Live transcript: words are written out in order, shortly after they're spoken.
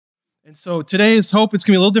And so today's hope, it's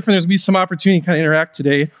going to be a little different. There's going to be some opportunity to kind of interact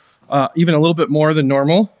today, even a little bit more than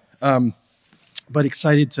normal. But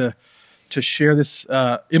excited to share this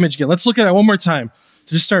image again. Let's look at it one more time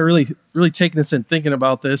to just start really taking this in, thinking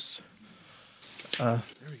about this. There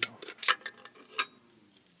we go.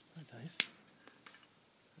 Nice.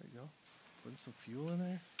 There you go. Putting some fuel in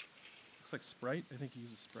there. Looks like Sprite. I think he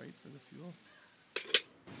uses Sprite for the fuel.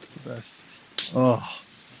 It's the best. Oh.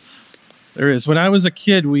 There is. When I was a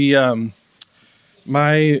kid, we the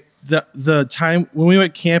time when we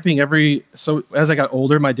went camping so as I got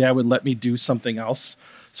older, my dad would let me do something else.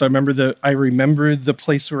 So I remember the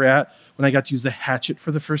place we were at when I got to use the hatchet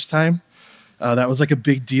for the first time. That was like a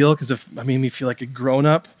big deal because it made me feel like a grown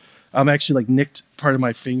up. Actually nicked part of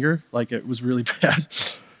my finger, like it was really bad.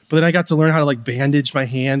 But then I got to learn how to bandage my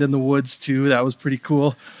hand in the woods too. That was pretty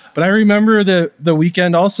cool. But I remember the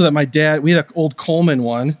weekend also that my dad, we had an old Coleman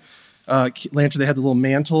one. Lantern, they had the little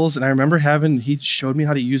mantles, and I remember he showed me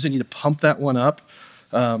how to use it. You need to pump that one up,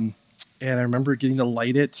 and I remember getting to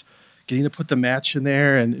light it, getting to put the match in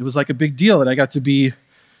there, and it was like a big deal that I got to be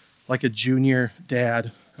like a junior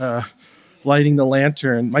dad, lighting the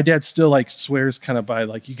lantern. My dad still swears kind of by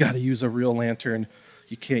you got to use a real lantern,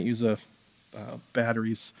 you can't use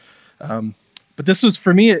batteries. But this was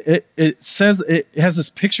for me. It says it has this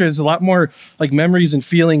picture. There's a lot more memories and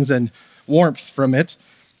feelings and warmth from it.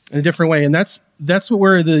 In a different way. And that's what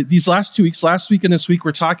we're these last 2 weeks, last week and this week,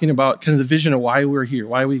 we're talking about kind of the vision of why we're here,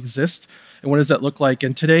 why we exist, and what does that look like.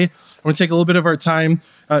 And today, I want to take a little bit of our time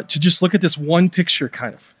to just look at this one picture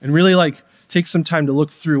kind of, and really take some time to look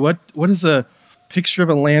through what is a picture of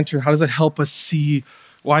a lantern, how does it help us see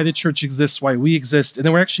why the church exists, why we exist. And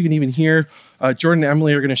then we're actually going to even hear, Jordan and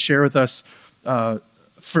Emily are going to share with us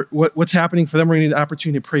for what's happening for them. We're going to need the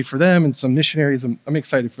opportunity to pray for them and some missionaries. I'm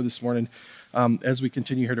excited for this morning. As we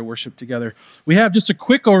continue here to worship together. We have just a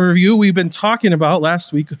quick overview. We've been talking about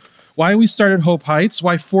last week why we started Hope Heights,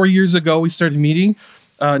 why 4 years ago we started meeting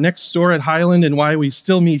next door at Highland, and why we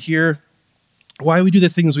still meet here, why we do the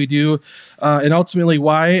things we do, and ultimately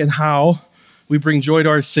why and how we bring joy to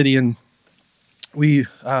our city. And we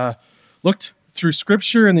looked through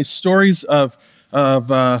Scripture and these stories of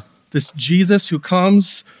this Jesus who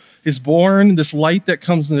is born, this light that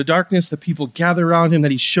comes in the darkness, that people gather around him,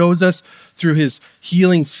 that he shows us through his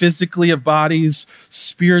healing physically of bodies,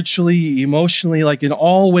 spiritually, emotionally, in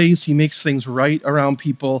all ways he makes things right around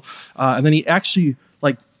people. And then he actually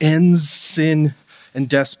ends sin and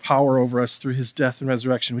death's power over us through his death and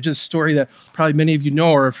resurrection, which is a story that probably many of you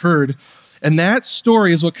know or have heard. And that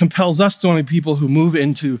story is what compels us to want to be people who move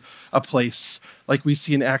into a place like we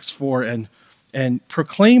see in Acts 4 and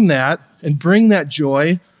proclaim that and bring that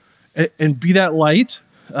joy and be that light,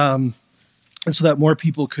 and so that more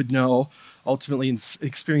people could know, ultimately, and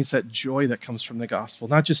experience that joy that comes from the gospel.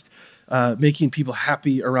 Not just making people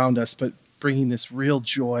happy around us, but bringing this real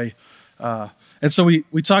joy. And so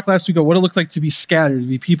we talked last week about what it looked like to be scattered, to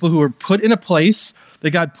be people who are put in a place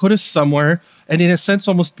that God put us somewhere, and in a sense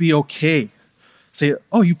almost be okay. Say,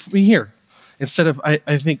 oh, you put me here. Instead of, I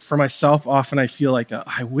think for myself, often I feel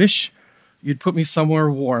I wish you'd put me somewhere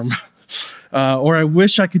warm. Or I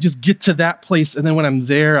wish I could just get to that place, and then when I'm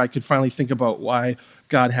there, I could finally think about why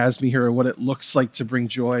God has me here or what it looks like to bring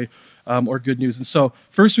joy or good news. And so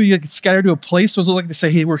first we get scattered to a place. What does it look like to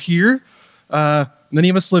say, hey, we're here? Many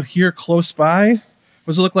of us live here close by. What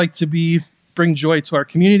does it look like to bring joy to our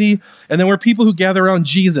community? And then we're people who gather around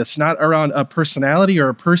Jesus, not around a personality or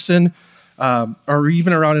a person or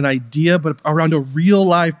even around an idea, but around a real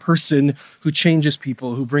live person who changes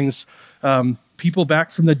people, who brings people back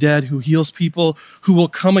from the dead, who heals people, who will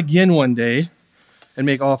come again one day and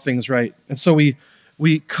make all things right. And so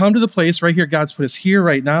we come to the place right here. God's put us here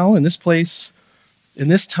right now in this place, in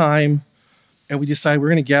this time, and we decide we're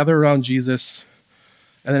going to gather around Jesus.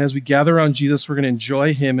 And then as we gather around Jesus, we're going to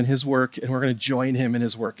enjoy him and his work, and we're going to join him in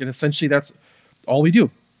his work. And essentially that's all we do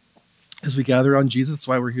as we gather around Jesus. That's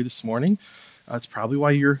why we're here this morning. It's probably why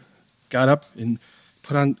you got up and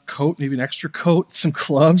put on a coat, maybe an extra coat, some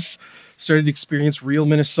gloves, started to experience real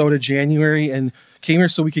Minnesota January, and came here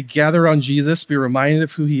so we could gather around Jesus, be reminded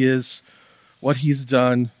of who he is, what he's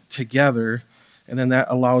done together, and then that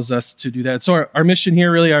allows us to do that. So our mission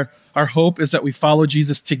here, really, our hope is that we follow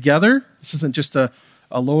Jesus together. This isn't just a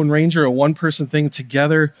lone ranger, a one-person thing,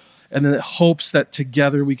 together, and then it hopes that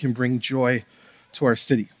together we can bring joy to our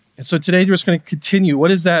city. And so today we're just going to continue. What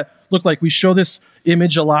does that look like? We show this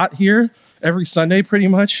image a lot here every Sunday pretty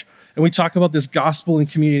much, and we talk about this gospel and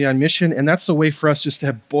community on mission, and that's the way for us just to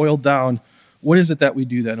have boiled down what is it that we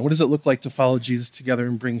do then? What does it look like to follow Jesus together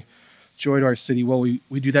and bring joy to our city? Well,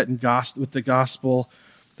 we do that with the gospel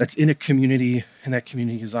that's in a community, and that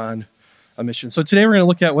community is on a mission. So today we're going to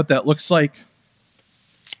look at what that looks like.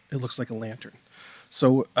 It looks like a lantern.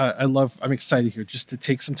 So I'm excited here just to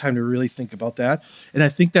take some time to really think about that. And I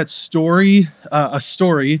think that story, a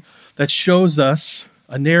story that shows us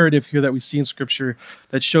a narrative here that we see in Scripture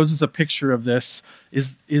that shows us a picture of this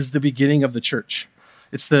is the beginning of the church.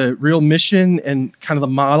 It's the real mission and kind of the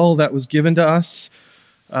model that was given to us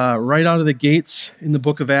right out of the gates in the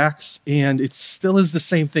book of Acts. And it still is the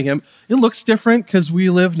same thing. It looks different because we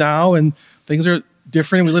live now and things are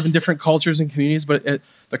different. We live in different cultures and communities, but at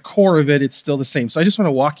the core of it, it's still the same. So I just want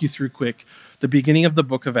to walk you through quick the beginning of the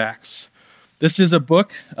book of Acts. This is a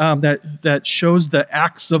book that shows the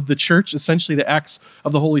acts of the church, essentially the acts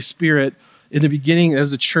of the Holy Spirit in the beginning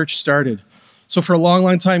as the church started. So for a long,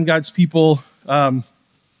 long time, God's people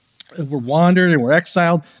were wandered and were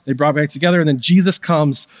exiled. They brought back together, and then Jesus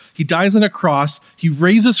comes. He dies on a cross. He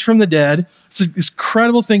raises from the dead. It's this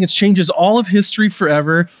incredible thing. It changes all of history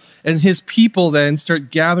forever, and his people then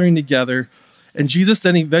start gathering together. And Jesus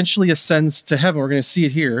then eventually ascends to heaven. We're going to see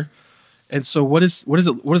it here. And so what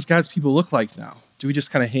does God's people look like now? Do we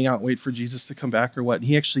just kind of hang out and wait for Jesus to come back or what? And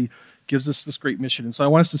he actually gives us this great mission. And so I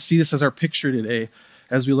want us to see this as our picture today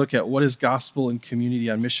as we look at what does gospel and community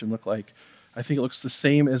on mission look like. I think it looks the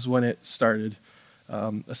same as when it started,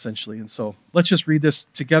 essentially. And so let's just read this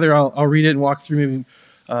together. I'll read it and walk through,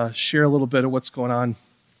 maybe share a little bit of what's going on.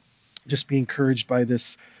 Just be encouraged by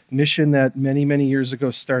this mission that many, many years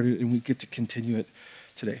ago started, and we get to continue it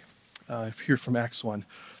today. Here from Acts 1.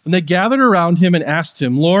 And they gathered around him and asked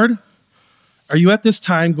him, Lord, are you at this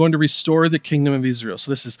time going to restore the kingdom of Israel?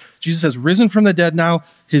 So this is, Jesus has risen from the dead now.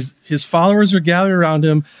 His followers are gathered around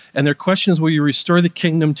him, and their question is, will you restore the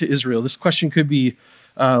kingdom to Israel? This question could be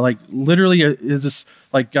like literally, is this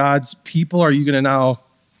like God's people? Are you going to now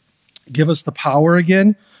give us the power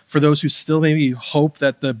again for those who still maybe hope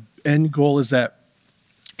that the end goal is that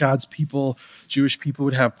God's people, Jewish people,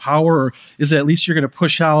 would have power? Or is it at least you're going to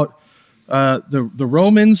push out the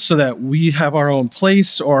Romans so that we have our own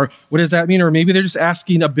place? Or what does that mean? Or maybe they're just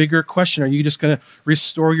asking a bigger question. Are you just going to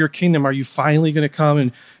restore your kingdom? Are you finally going to come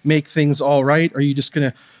and make things all right? Are you just going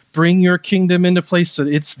to bring your kingdom into place so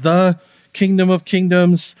it's the kingdom of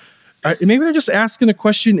kingdoms? Maybe they're just asking a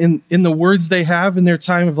question in the words they have in their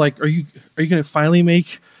time of like, are you going to finally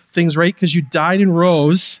make things right? Because you died and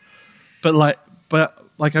rose, but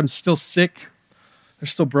like I'm still sick.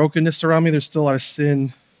 There's still brokenness around me. There's still a lot of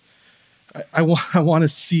sin. I want to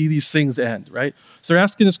see these things end, right? So they're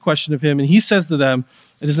asking this question of him, and he says to them,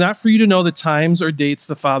 it is not for you to know the times or dates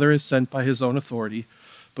the Father has sent by his own authority,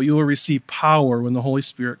 but you will receive power when the Holy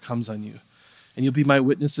Spirit comes on you. And you'll be my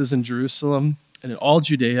witnesses in Jerusalem and in all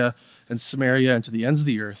Judea and Samaria and to the ends of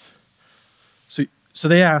the earth. So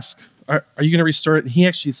they ask, are you going to restore it? And he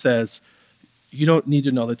actually says, you don't need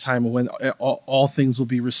to know the time of when all things will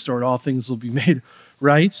be restored, all things will be made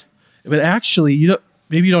right. But actually,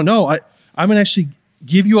 maybe you don't know, I'm going to actually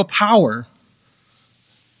give you a power,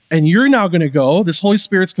 and you're now going to go, this Holy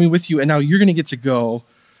Spirit's going to be with you, and now you're going to get to go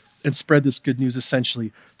and spread this good news,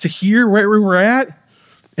 essentially, to here where we're at,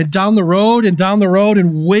 and down the road, and down the road,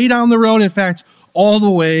 and way down the road, in fact, all the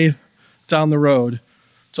way down the road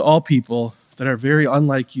to all people that are very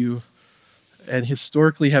unlike you and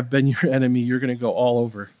historically have been your enemy. You're going to go all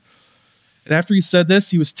over. And after he said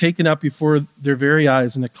this, he was taken up before their very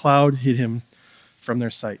eyes, and a cloud hid him from their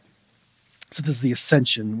sight. So this is the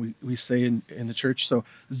ascension, we say in the church. So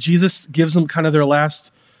Jesus gives them kind of their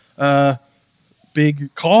last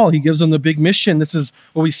big call. He gives them the big mission. This is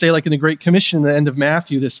what we say like in the Great Commission at the end of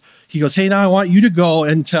Matthew. He goes, hey, now I want you to go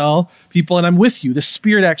and tell people, and I'm with you. The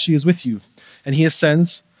Spirit actually is with you. And he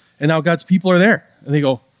ascends, and now God's people are there. And they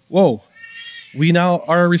go, whoa, we now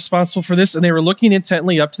are responsible for this. And they were looking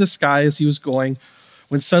intently up to the sky as he was going,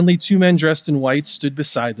 when suddenly two men dressed in white stood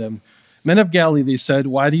beside them. Men of Galilee, they said,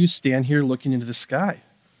 why do you stand here looking into the sky?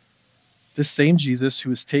 This same Jesus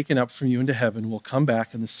who was taken up from you into heaven will come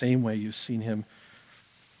back in the same way you've seen him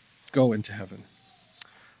go into heaven.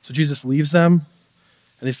 So Jesus leaves them,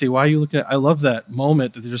 and they say, why are you looking I love that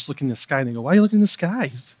moment that they're just looking in the sky, and they go, why are you looking in the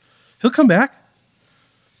sky? He'll come back.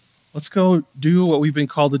 Let's go do what we've been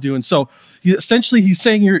called to do. And so essentially he's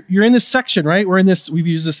saying you're in this section, right? We've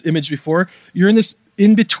used this image before. You're in this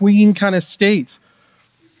in-between kind of state.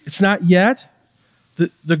 It's not yet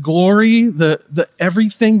the glory, the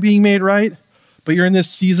everything being made right, but you're in this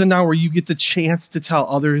season now where you get the chance to tell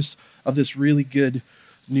others of this really good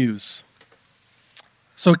news.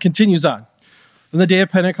 So it continues on. Then the day of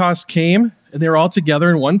Pentecost came, and they were all together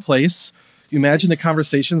in one place. You imagine the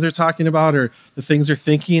conversations they're talking about, or the things they're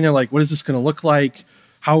thinking, or like, what is this going to look like?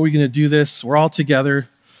 How are we going to do this? We're all together.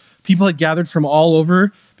 People had gathered from all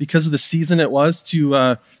over because of the season it was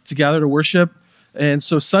to gather to worship. And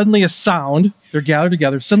so suddenly a sound, they're gathered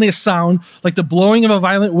together, suddenly a sound like the blowing of a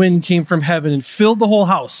violent wind came from heaven and filled the whole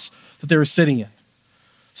house that they were sitting in.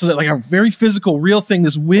 So that like a very physical, real thing,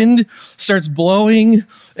 this wind starts blowing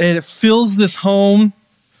and it fills this home.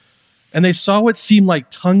 And they saw what seemed like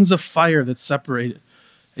tongues of fire that separated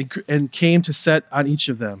and came to set on each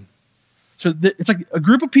of them. So it's like a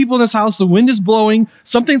group of people in this house, the wind is blowing,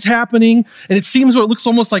 something's happening, and it seems what looks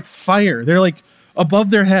almost like fire. They're like above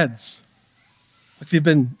their heads, like they've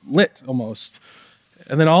been lit almost.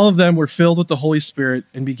 And then all of them were filled with the Holy Spirit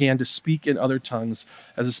and began to speak in other tongues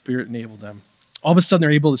as the Spirit enabled them. All of a sudden they're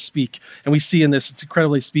able to speak. And we see in this, it's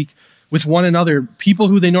incredible, they speak with one another, people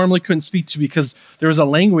who they normally couldn't speak to because there was a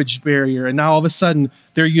language barrier. And now all of a sudden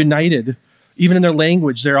they're united. Even in their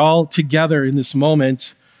language, they're all together in this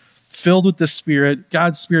moment, filled with the Spirit,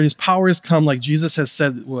 God's Spirit. His power has come like Jesus has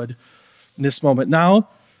said it would in this moment. Now,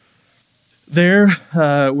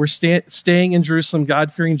 we're staying in Jerusalem,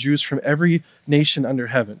 God-fearing Jews from every nation under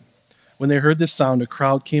heaven. When they heard this sound, a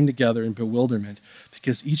crowd came together in bewilderment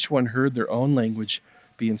because each one heard their own language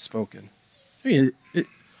being spoken. I mean,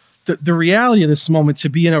 the reality of this moment, to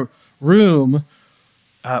be in a room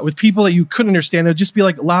with people that you couldn't understand, it would just be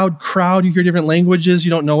like a loud crowd. You hear different languages.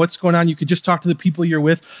 You don't know what's going on. You could just talk to the people you're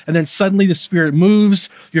with. And then suddenly the Spirit moves.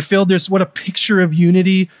 You're filled. What a picture of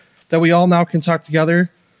unity that we all now can talk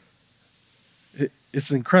together.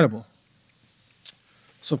 It's incredible.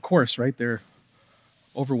 So of course, right, they're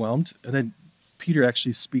overwhelmed. And then Peter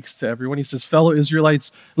actually speaks to everyone. He says, fellow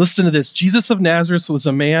Israelites, listen to this. Jesus of Nazareth was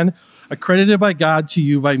a man accredited by God to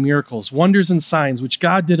you by miracles, wonders and signs, which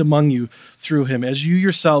God did among you through him, as you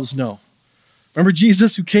yourselves know. Remember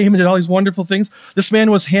Jesus who came and did all these wonderful things? This man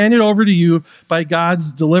was handed over to you by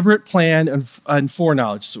God's deliberate plan and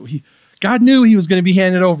foreknowledge. So God knew he was going to be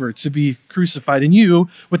handed over to be crucified, and you,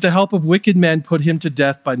 with the help of wicked men, put him to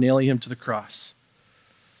death by nailing him to the cross.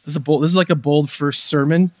 This is like a bold first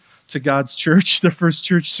sermon to God's church. The first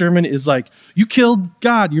church sermon is like, you killed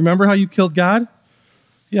God. You remember how you killed God?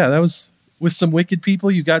 Yeah, that was with some wicked people.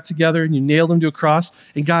 You got together and you nailed him to a cross,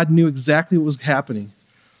 and God knew exactly what was happening.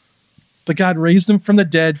 But God raised him from the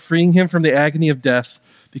dead, freeing him from the agony of death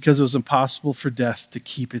because it was impossible for death to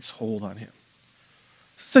keep its hold on him.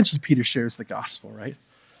 Essentially, Peter shares the gospel, right?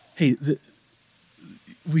 Hey,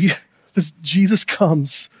 Jesus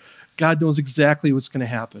comes. God knows exactly what's going to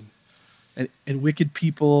happen. And wicked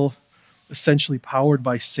people, essentially powered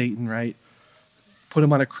by Satan, right, put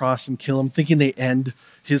him on a cross and kill him, thinking they end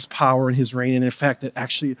his power and his reign. And in fact, that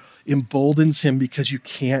actually emboldens him because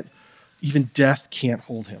even death can't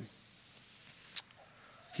hold him.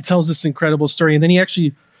 He tells this incredible story. And then he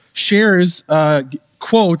actually shares,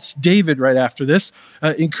 quotes David right after this,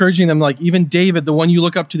 encouraging them, like, even David, the one you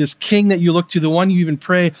look up to, this king that you look to, the one you even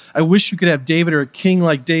pray, I wish you could have David or a king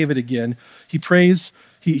like David again. He prays,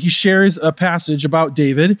 he shares a passage about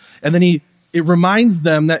David, and then it reminds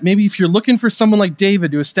them that maybe if you're looking for someone like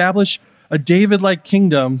David to establish a David-like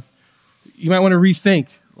kingdom, you might want to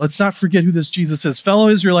rethink. Let's not forget who this Jesus is. Fellow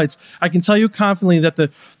Israelites, I can tell you confidently that the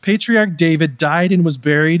patriarch David died and was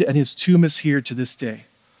buried, and his tomb is here to this day.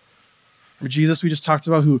 For Jesus, we just talked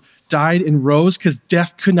about, who died and rose because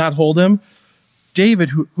death could not hold him. David,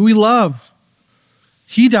 who we love,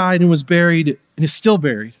 he died and was buried and is still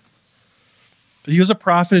buried. But he was a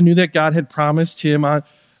prophet and knew that God had promised him on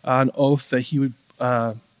oath that he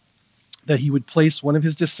would place one of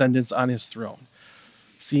his descendants on his throne.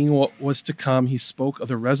 Seeing what was to come, he spoke of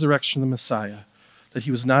the resurrection of the Messiah, that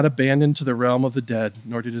he was not abandoned to the realm of the dead,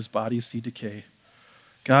 nor did his body see decay.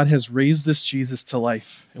 God has raised this Jesus to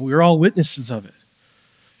life, and we are all witnesses of it.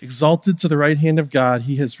 Exalted to the right hand of God,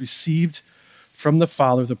 he has received from the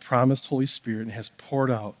Father the promised Holy Spirit and has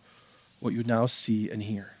poured out what you now see and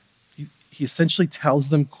hear. He essentially tells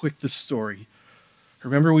them quick the story.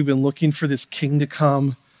 Remember, we've been looking for this king to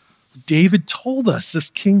come. David told us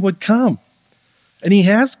this king would come, and he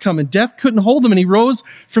has come, and death couldn't hold him, and he rose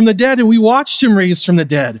from the dead, and we watched him raised from the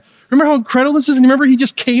dead. Remember how incredible this is? And remember, he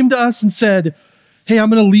just came to us and said, hey, I'm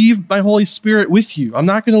going to leave my Holy Spirit with you. I'm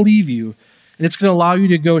not going to leave you. And it's going to allow you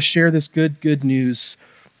to go share this good news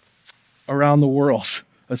around the world,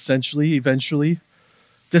 essentially, eventually.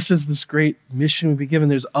 This is this great mission we've been given.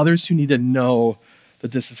 There's others who need to know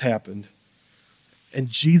that this has happened. And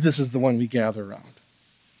Jesus is the one we gather around.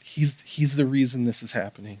 He's the reason this is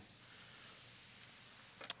happening.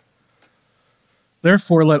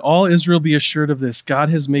 Therefore, let all Israel be assured of this. God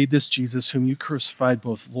has made this Jesus, whom you crucified,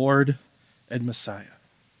 both Lord and Messiah.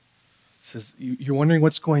 It says, you're wondering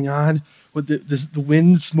what's going on with the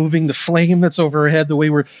wind's moving, the flame that's over our head, the way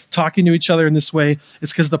we're talking to each other in this way.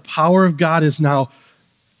 It's because the power of God is now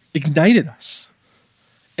ignited us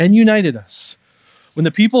and united us. When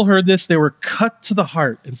the people heard this, they were cut to the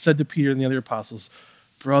heart and said to Peter and the other apostles,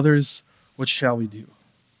 "Brothers, what shall we do?"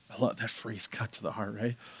 I love that phrase, cut to the heart,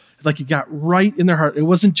 right? Like it got right in their heart. It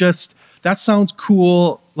wasn't just, that sounds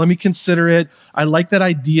cool, let me consider it. I like that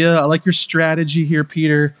idea. I like your strategy here,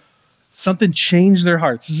 Peter. Something changed their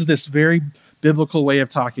hearts. This is this very biblical way of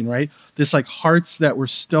talking, right? This like hearts that were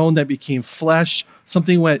stone that became flesh.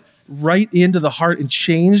 Something went right into the heart and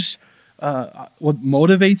changed what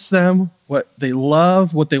motivates them, what they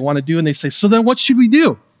love, what they want to do. And they say, so then what should we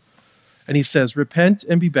do? And he says, repent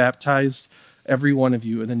and be baptized, every one of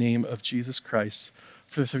you, in the name of Jesus Christ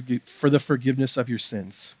for the forgiveness of your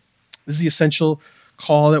sins. This is the essential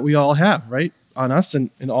call that we all have, right? On us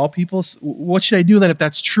and all people. What should I do then if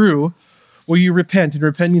that's true? Well, you repent. And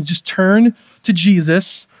repent means just turn to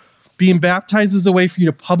Jesus. Being baptized is a way for you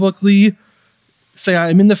to publicly say,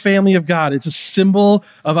 I'm in the family of God. It's a symbol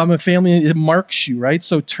of I'm a family. It marks you, right?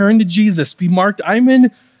 So turn to Jesus. Be marked.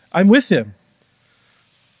 I'm with him.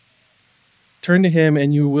 Turn to him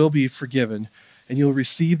and you will be forgiven. And you'll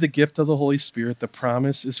receive the gift of the Holy Spirit. The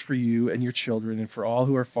promise is for you and your children and for all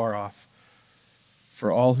who are far off,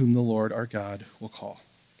 for all whom the Lord our God will call.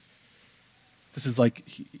 This is like,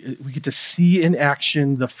 we get to see in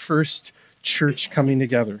action the first church coming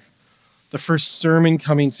together, the first sermon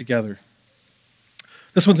coming together.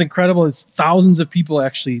 This one's incredible. It's thousands of people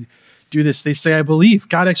actually do this. They say, I believe.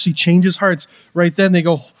 God actually changes hearts. Right then they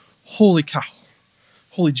go, holy cow,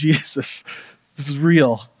 holy Jesus, this is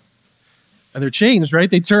real. And they're changed,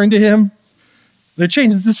 right? They turn to him. They're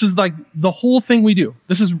changed. This is like the whole thing we do.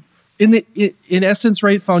 This is, in essence,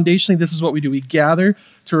 right, foundationally, this is what we do. We gather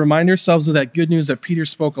to remind ourselves of that good news that Peter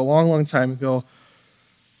spoke a long, long time ago.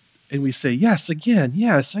 And we say, yes, again,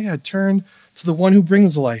 yes, I got to turn to the one who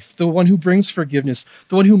brings life, the one who brings forgiveness,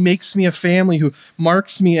 the one who makes me a family, who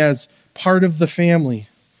marks me as part of the family.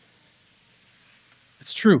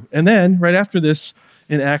 It's true. And then, right after this,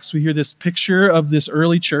 in Acts, we hear this picture of this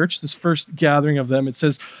early church, this first gathering of them. It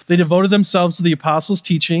says, they devoted themselves to the apostles'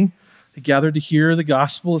 teaching. They gathered to hear the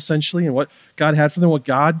gospel, essentially, and what God had for them, what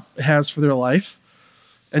God has for their life,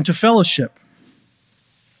 and to fellowship,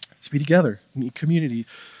 to be together, meet community,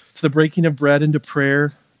 to the breaking of bread and to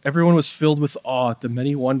prayer. Everyone was filled with awe at the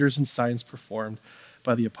many wonders and signs performed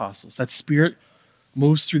by the apostles. That Spirit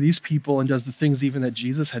moves through these people and does the things even that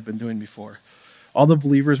Jesus had been doing before. All the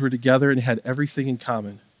believers were together and had everything in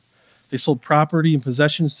common. They sold property and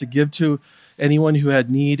possessions to give to anyone who had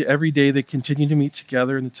need. Every day they continued to meet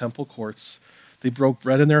together in the temple courts. They broke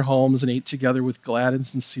bread in their homes and ate together with glad and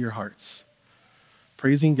sincere hearts,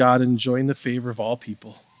 praising God and enjoying the favor of all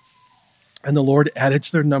people. And the Lord added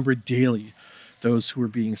to their number daily those who were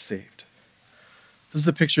being saved. This is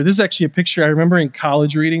the picture. This is actually a picture I remember in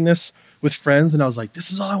college reading this with friends, and I was like,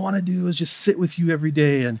 this is all I want to do is just sit with you every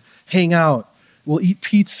day and hang out. We'll eat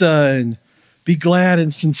pizza and be glad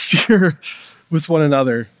and sincere with one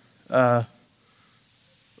another.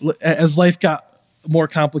 As life got more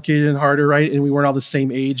complicated and harder, right, and we weren't all the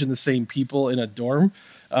same age and the same people in a dorm,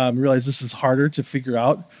 realized this is harder to figure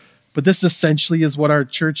out. But this essentially is what our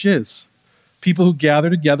church is. People who gather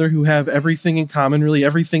together, who have everything in common, really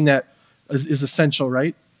everything that is essential,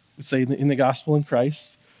 right? We say in the gospel in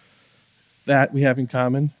Christ, that we have in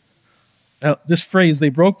common. Now, this phrase, they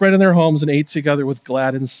broke bread in their homes and ate together with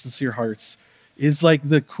glad and sincere hearts, is like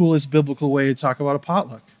the coolest biblical way to talk about a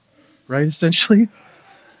potluck, right? Essentially,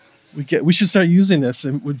 we should start using this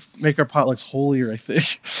and would make our potlucks holier, I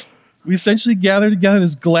think. We essentially gather together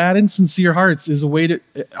as glad and sincere hearts is a way to,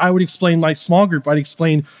 I would explain my small group, I'd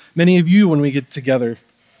explain many of you when we get together.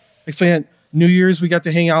 Explain at New Year's, we got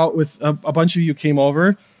to hang out with a bunch of you came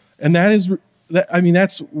over, and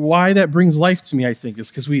that's why that brings life to me, I think, is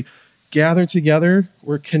because we gather together,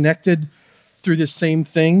 we're connected through this same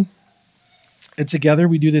thing, and together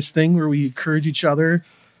we do this thing where we encourage each other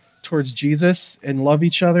towards Jesus and love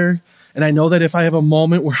each other. And I know that if I have a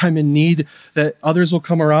moment where I'm in need, that others will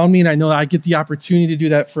come around me, and I know that I get the opportunity to do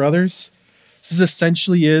that for others. This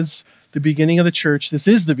essentially is the beginning of the church. This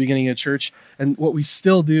is the beginning of the church and what we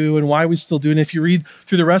still do and why we still do. And if you read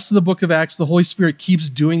through the rest of the book of Acts, the Holy Spirit keeps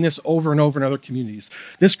doing this over and over in other communities.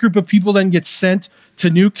 This group of people then gets sent to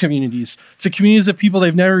new communities, to communities of people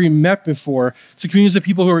they've never even met before, to communities of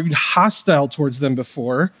people who are hostile towards them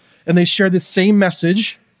before, and they share the same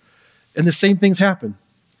message, and the same things happen.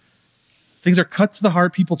 Things are cut to the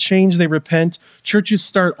heart. People change. They repent. Churches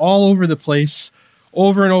start all over the place,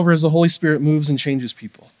 over and over as the Holy Spirit moves and changes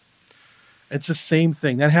people. It's the same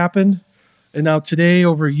thing. That happened And now today,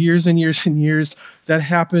 over years and years and years, that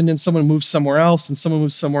happened, and someone moved somewhere else, and someone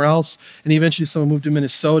moved somewhere else, and eventually someone moved to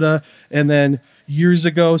Minnesota, and then years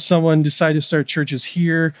ago, someone decided to start churches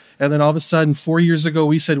here, and then all of a sudden, 4 years ago,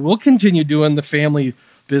 we said, we'll continue doing the family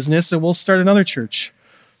business, and we'll start another church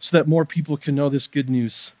so that more people can know this good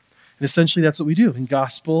news. And essentially, that's what we do in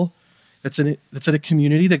gospel. That's in a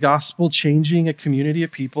community, the gospel changing a community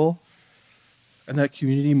of people, and that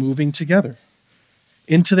community moving together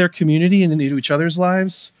into their community and into each other's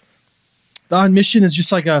lives. The On Mission is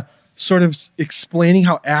just like a sort of explaining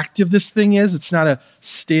how active this thing is. It's not a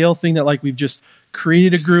stale thing that like we've just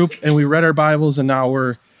created a group and we read our Bibles and now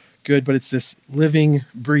we're good, but it's this living,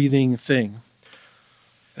 breathing thing.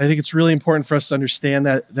 I think it's really important for us to understand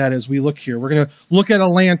that as we look here. We're going to look at a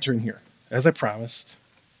lantern here, as I promised.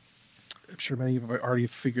 I'm sure many of you have already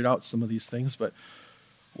figured out some of these things, but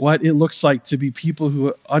what it looks like to be people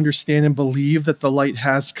who understand and believe that the light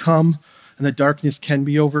has come and that darkness can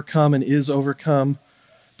be overcome and is overcome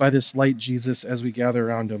by this light Jesus as we gather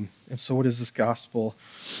around him. And so what does this gospel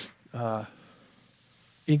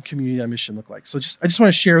in community on mission look like? So I just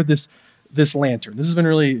want to share this lantern. This has been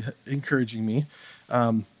really encouraging me.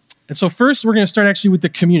 And so first we're going to start actually with the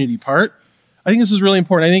community part. I think this is really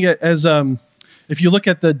important. I think as if you look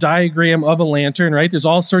at the diagram of a lantern, right, there's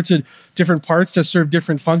all sorts of different parts that serve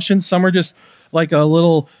different functions. Some are just like a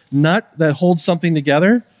little nut that holds something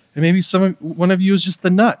together. And maybe one of you is just the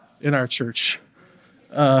nut in our church.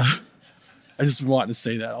 I just been wanting to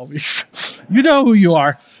say that all week. You know who you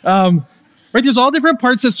are. Right, there's all different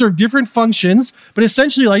parts that serve different functions, but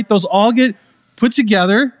essentially like those all get put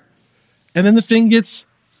together and then the thing gets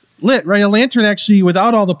lit, right? A lantern actually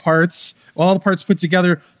without all the parts put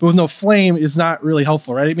together, but with no flame is not really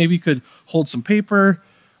helpful, right? Maybe you could hold some paper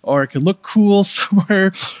or it could look cool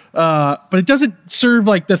somewhere, but it doesn't serve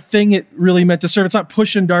like the thing it really meant to serve. It's not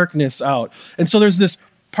pushing darkness out. And so there's this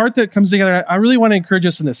part that comes together. I really want to encourage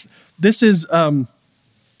us in this. This is,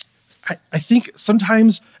 I think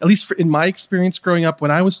sometimes, at least in my experience growing up, when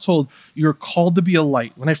I was told you're called to be a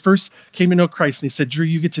light, when I first came to know Christ and he said, Drew,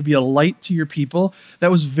 you get to be a light to your people, that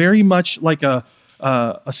was very much like a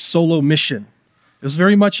solo mission. It was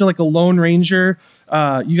very much like a Lone Ranger.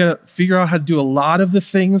 You got to figure out how to do a lot of the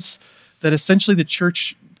things that essentially the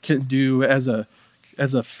church can do as a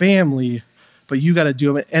family, but you got to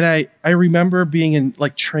do them. And I remember being in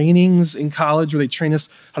like trainings in college where they train us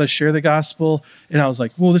how to share the gospel. And I was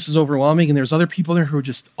like, whoa, this is overwhelming. And there's other people there who are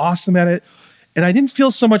just awesome at it. And I didn't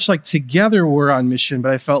feel so much like together we're on mission,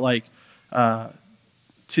 but I felt like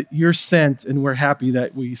you're sent and we're happy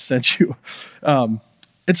that we sent you. And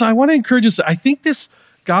so I want to encourage us. I think this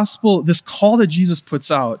gospel, this call that Jesus puts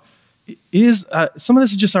out is, some of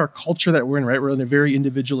this is just our culture that we're in, right? We're in a very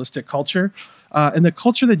individualistic culture. And the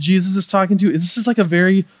culture that Jesus is talking to, this is like a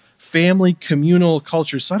very family, communal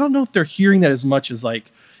culture. So I don't know if they're hearing that as much as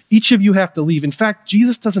like, each of you have to leave. In fact,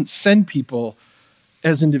 Jesus doesn't send people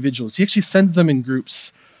as individuals. He actually sends them in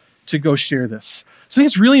groups to go share this. So I think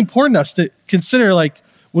it's really important to us to consider, like,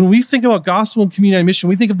 when we think about gospel and community on mission,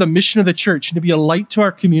 we think of the mission of the church and to be a light to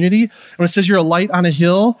our community. When it says you're a light on a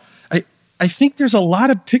hill, I think there's a lot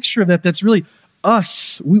of picture of that that's really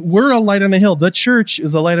us. We're a light on a hill. The church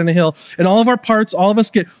is a light on a hill. And all of our parts, all of us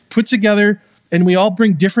get put together and we all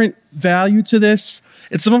bring different value to this.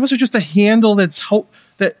 And some of us are just a handle that's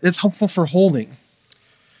helpful for holding.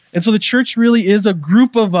 And so the church really is a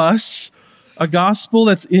group of us, a gospel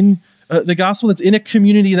that's in the gospel that's in a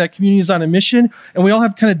community. That community is on a mission, and we all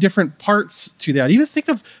have kind of different parts to that. Even think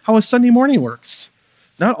of how a Sunday morning works.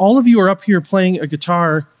 Not all of you are up here playing a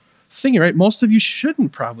guitar singing, right? Most of you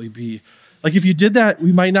shouldn't probably be. Like if you did that,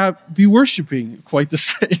 we might not be worshiping quite the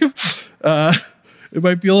same. It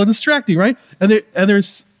might be a little distracting, right? And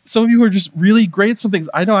there's some of you who are just really great at some things.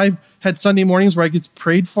 I know I've had Sunday mornings where I get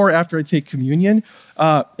prayed for after I take communion,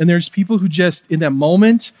 and there's people who just in that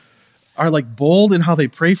moment are like bold in how they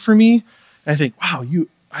pray for me. And I think, wow,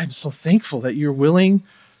 I'm so thankful that you're willing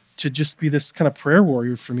to just be this kind of prayer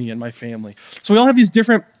warrior for me and my family. So we all have these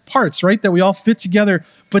different parts, right, that we all fit together,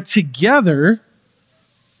 but together,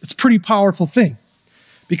 it's a pretty powerful thing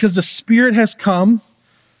because the Spirit has come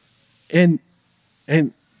and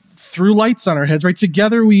through lights on our heads, right?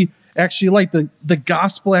 Together we actually light. The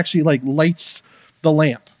gospel actually like lights the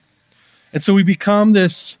lamp. And so we become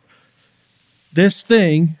this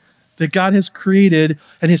thing that God has created,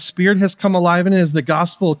 and his Spirit has come alive in it as the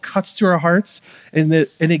gospel cuts to our hearts and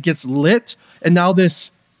it gets lit. And now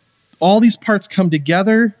all these parts come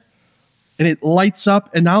together and it lights up.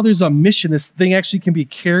 And now there's a mission. This thing actually can be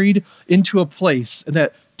carried into a place, and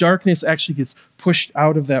that darkness actually gets pushed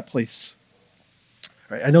out of that place.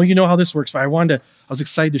 Right? I know you know how this works, but I was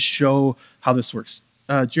excited to show how this works.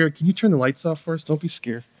 Jared, can you turn the lights off for us? Don't be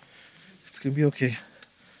scared. It's going to be okay.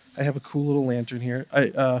 I have a cool little lantern here.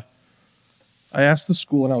 I asked the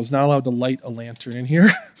school, and I was not allowed to light a lantern in here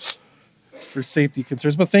for safety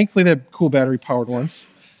concerns, but thankfully they have cool battery-powered ones.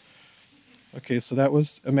 Okay, so that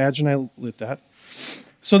was, imagine I lit that.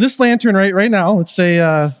 So this lantern right now, let's say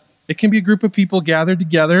it can be a group of people gathered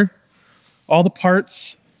together, all the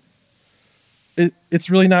parts. It's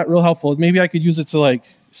really not real helpful. Maybe I could use it to like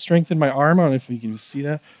strengthen my arm. I don't know if you can see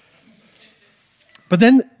that. But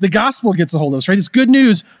then the gospel gets a hold of us, right? It's good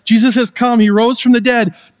news. Jesus has come. He rose from the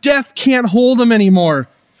dead. Death can't hold him anymore.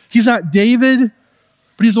 He's not David,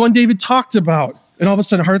 but he's the one David talked about. And all of a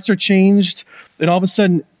sudden, hearts are changed. And all of a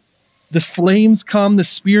sudden, the flames come. The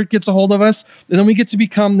Spirit gets a hold of us. And then we get to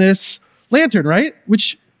become this lantern, right?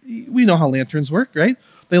 Which we know how lanterns work, right?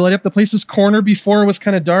 They light up the place's corner. Before it was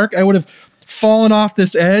kind of dark. I would have fallen off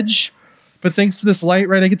this edge. But thanks to this light,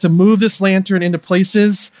 right, I get to move this lantern into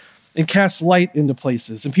places and cast light into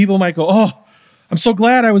places. And people might go, oh, I'm so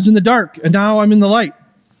glad I was in the dark, and now I'm in the light.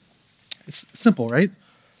 It's simple, right?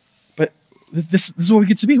 But this is what we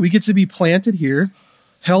get to be. We get to be planted here,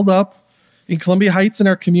 held up in Columbia Heights in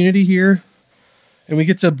our community here, and we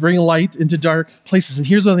get to bring light into dark places. And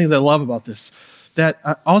here's one of the things I love about this, that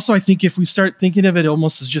also I think if we start thinking of it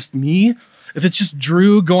almost as just me, if it's just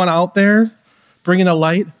Drew going out there, bringing a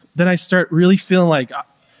light, then I start really feeling like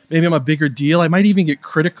maybe I'm a bigger deal. I might even get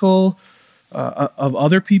critical of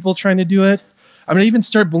other people trying to do it. I'm going to even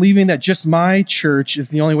start believing that just my church is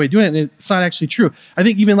the only way doing it, and it's not actually true. I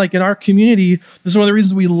think even like in our community, this is one of the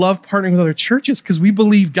reasons we love partnering with other churches, because we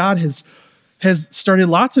believe God has started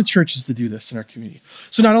lots of churches to do this in our community.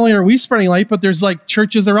 So not only are we spreading light, but there's like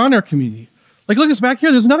churches around our community. Like look at us back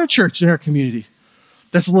here, there's another church in our community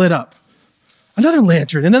that's lit up. Another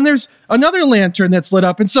lantern, and then there's another lantern that's lit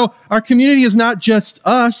up. And so our community is not just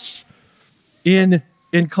us in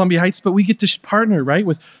Columbia Heights, but we get to partner, right,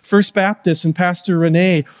 with First Baptist and Pastor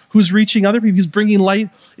Renee, who's reaching other people. He's bringing light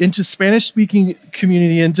into Spanish-speaking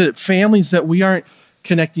community, into families that we aren't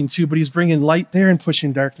connecting to, but he's bringing light there and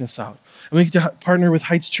pushing darkness out. And we get to partner with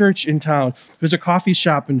Heights Church in town. There's a coffee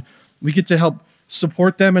shop, and we get to help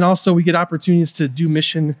support them, and also we get opportunities to do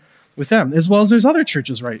mission with them, as well as there's other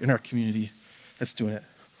churches, right, in our community that's doing it.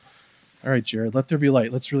 All right, Jared, let there be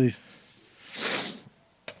light. Let's really...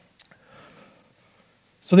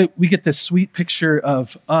 So that we get this sweet picture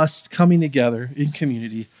of us coming together in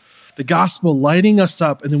community, the gospel lighting us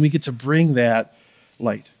up, and then we get to bring that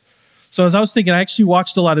light. So as I was thinking, I actually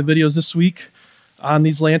watched a lot of videos this week on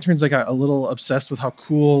these lanterns. I got a little obsessed with how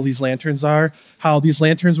cool these lanterns are, how these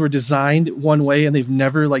lanterns were designed one way and they've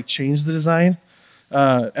never like changed the design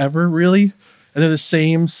ever really. And they're the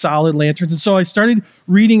same solid lanterns. And so I started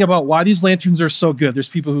reading about why these lanterns are so good. There's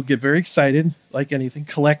people who get very excited, like anything,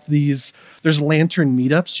 collect these. There's lantern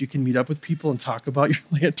meetups. You can meet up with people and talk about your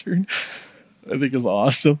lantern. I think it's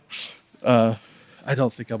awesome. I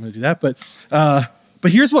don't think I'm going to do that, but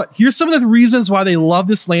here's some of the reasons why they love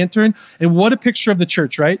this lantern, and what a picture of the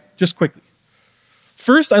church, right? Just quickly.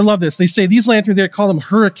 First, I love this. They say these lanterns, they call them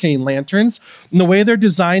hurricane lanterns. And the way they're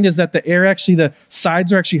designed is that the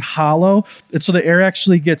sides are actually hollow. And so the air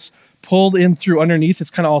actually gets pulled in through underneath. It's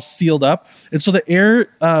kind of all sealed up. And so the air,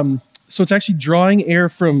 so it's actually drawing air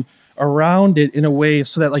from around it in a way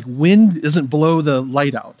so that like wind doesn't blow the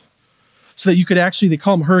light out. So that you could actually, they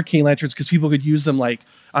call them hurricane lanterns because people could use them like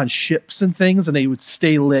on ships and things, and they would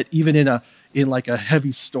stay lit even in like a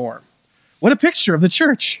heavy storm. What a picture of the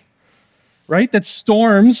church. Right? That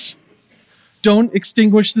storms don't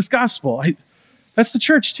extinguish this gospel. That's the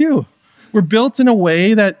church too. We're built in a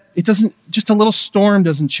way that it doesn't, just a little storm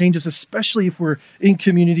doesn't change us, especially if we're in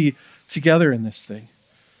community together in this thing.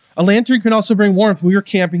 A lantern can also bring warmth. We were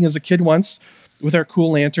camping as a kid once with our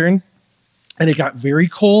cool lantern, and it got very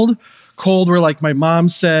cold. Cold where like my mom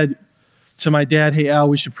said to my dad, hey, Al,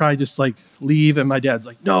 we should probably just like leave. And my dad's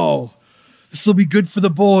like, no, this will be good for the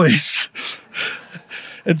boys.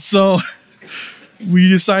 And so we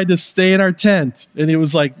decided to stay in our tent, and it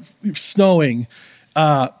was like snowing.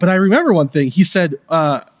 But I remember one thing. He said,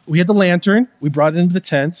 we had the lantern. We brought it into the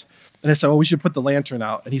tent. And I said, oh, we should put the lantern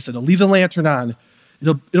out. And he said, oh, leave the lantern on.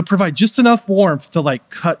 It'll provide just enough warmth to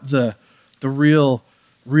like cut the real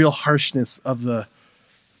harshness of the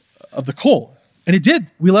cold. And it did.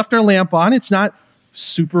 We left our lamp on. It's not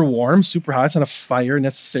super warm, super hot. It's not a fire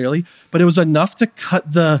necessarily. But it was enough to cut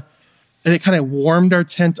and it kind of warmed our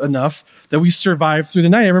tent enough that we survived through the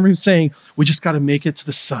night. I remember him saying, we just got to make it to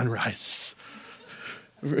the sunrise.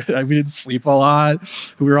 We didn't sleep a lot.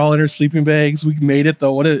 We were all in our sleeping bags. We made it,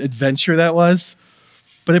 though. What an adventure that was.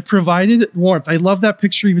 but it provided warmth. I love that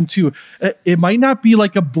picture even too. It might not be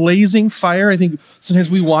like a blazing fire. I think sometimes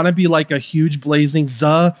we want to be like a huge blazing,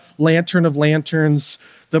 the lantern of lanterns,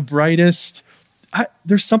 the brightest.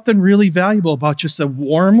 There's something really valuable about just a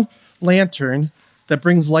warm lantern that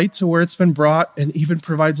brings light to where it's been brought and even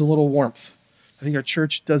provides a little warmth. I think our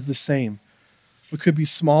church does the same. We could be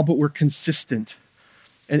small, but we're consistent.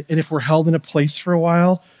 And if we're held in a place for a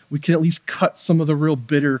while, we can at least cut some of the real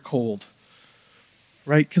bitter cold,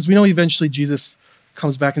 right? Because we know eventually Jesus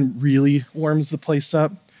comes back and really warms the place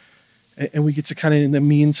up. And we get to kind of, in the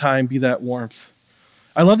meantime, be that warmth.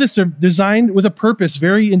 I love this. They're designed with a purpose,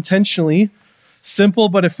 very intentionally. Simple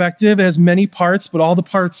but effective. It has many parts, but all the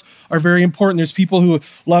parts are very important. There's people who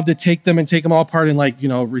love to take them all apart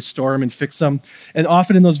and restore them and fix them. And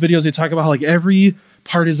often in those videos, they talk about how every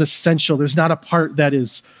part is essential. There's not a part that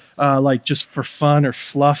is just for fun or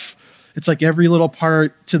fluff. It's like every little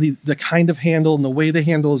part to the kind of handle and the way the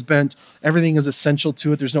handle is bent, everything is essential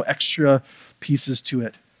to it. There's no extra pieces to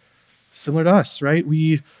it. Similar to us, right?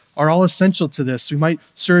 We are all essential to this. We might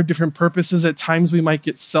serve different purposes. At times we might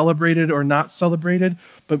get celebrated or not celebrated,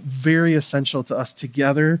 but very essential to us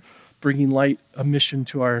together, bringing light, a mission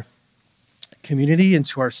to our community and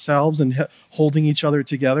to ourselves and holding each other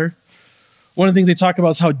together. One of the things they talk about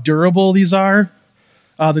is how durable these are,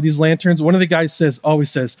 these lanterns. One of the guys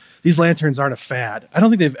always says, these lanterns aren't a fad. I don't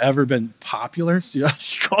think they've ever been popular, so you have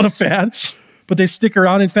to call it a fad. But they stick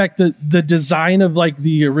around. In fact, the design of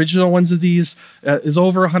the original ones of these is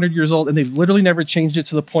over 100 years old, and they've literally never changed it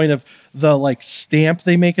to the point of the stamp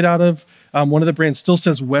they make it out of. One of the brands still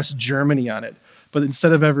says West Germany on it, but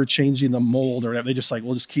instead of ever changing the mold or whatever, they just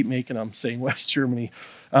we'll just keep making them saying West Germany.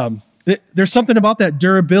 There's something about that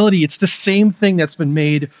durability. It's the same thing that's been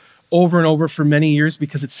made over and over for many years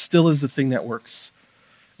because it still is the thing that works.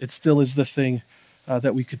 It still is the thing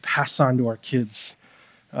that we could pass on to our kids.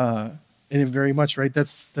 And very much, right?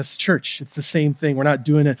 That's the church. It's the same thing. We're not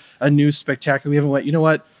doing a new spectacular. We haven't went, you know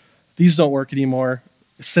what? These don't work anymore.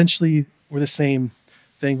 Essentially, we're the same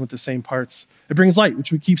thing with the same parts. It brings light,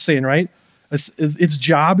 which we keep saying, right? Its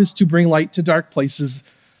job is to bring light to dark places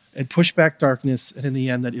and push back darkness. And in the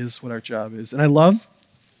end, that is what our job is. And I love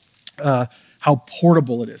how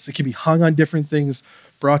portable it is. It can be hung on different things,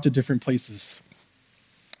 brought to different places.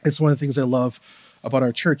 It's one of the things I love about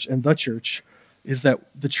our church and the church is that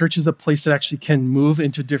the church is a place that actually can move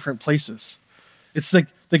into different places. It's like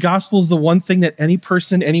the gospel is the one thing that any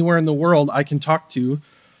person anywhere in the world I can talk to,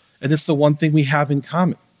 and it's the one thing we have in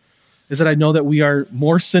common, is that I know that we are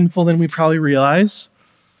more sinful than we probably realize,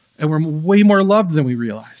 and we're way more loved than we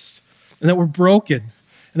realize, and that we're broken,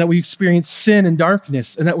 and that we experience sin and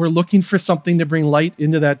darkness, and that we're looking for something to bring light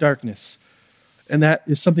into that darkness. And that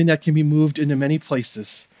is something that can be moved into many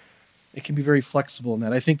places. It can be very flexible in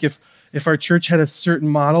that. I think if our church had a certain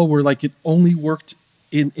model where it only worked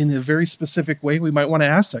in a very specific way, we might want to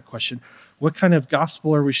ask that question. What kind of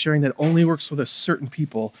gospel are we sharing that only works with a certain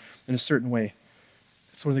people in a certain way?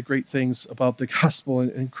 It's one of the great things about the gospel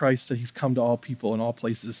in Christ, that he's come to all people in all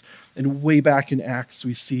places. And way back in Acts,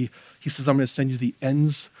 we see, he says, I'm going to send you to the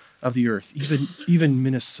ends of the earth, even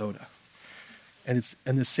Minnesota. And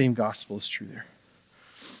the same gospel is true there.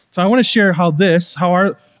 So I want to share how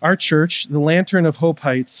our church, the Lantern of Hope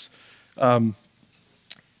Heights,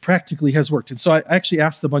 practically has worked. And so I actually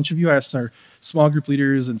asked a bunch of you, I asked our small group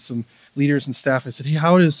leaders and some leaders and staff, I said, hey,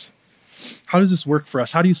 how does this work for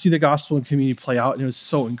us? How do you see the gospel and community play out? And it was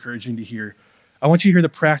so encouraging to hear. I want you to hear the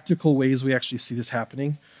practical ways we actually see this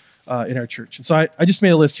happening in our church. And so I just made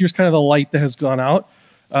a list. Here's kind of the light that has gone out.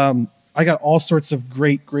 I got all sorts of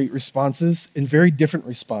great responses and very different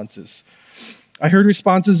responses. I heard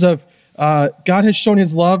responses of, God has shown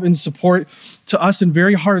his love and support to us in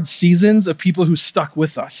very hard seasons of people who stuck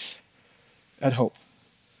with us at Hope.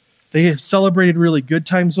 They have celebrated really good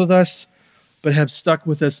times with us, but have stuck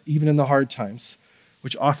with us even in the hard times,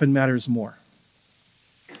 which often matters more.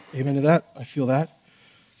 Amen to that. I feel that.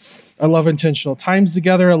 I love intentional times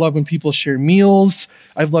together. I love when people share meals.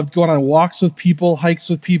 I've loved going on walks with people, hikes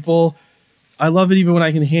with people. I love it even when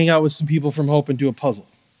I can hang out with some people from Hope and do a puzzle.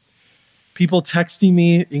 People texting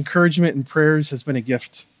me, encouragement and prayers has been a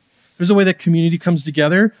gift. There's a way that community comes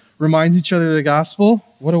together, reminds each other of the gospel.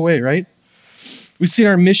 What a way, right? We've seen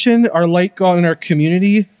our mission, our light go on in our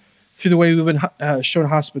community through the way we've been shown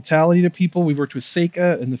hospitality to people. We've worked with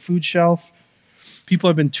Seika and the food shelf. People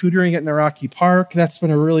have been tutoring at Naraki Park. That's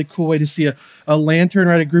been a really cool way to see a lantern,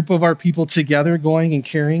 right? A group of our people together going and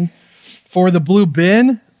caring. For the blue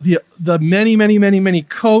bin, the many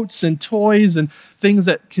coats and toys and things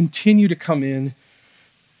that continue to come in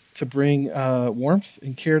to bring warmth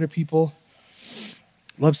and care to people.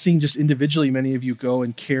 Love seeing just individually many of you go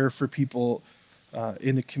and care for people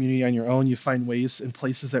in the community on your own. You find ways and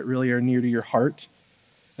places that really are near to your heart.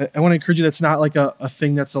 I want to encourage you, that's not like a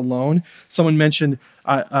thing that's alone. Someone mentioned,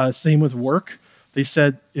 same with work. They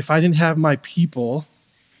said, if I didn't have my people,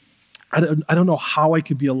 I don't know how I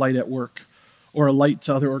could be a light at work or a light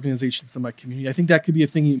to other organizations in my community. I think that could be a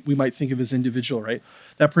thing we might think of as individual, right?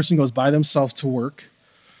 That person goes by themselves to work,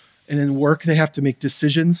 and in work they have to make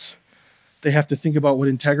decisions. They have to think about what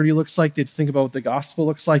integrity looks like. They think about what the gospel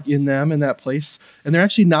looks like in them in that place. And they're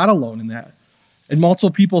actually not alone in that. And multiple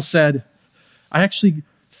people said, I actually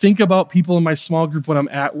think about people in my small group when I'm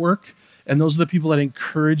at work, and those are the people that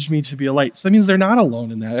encourage me to be a light. So that means they're not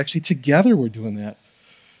alone in that. Actually, together we're doing that,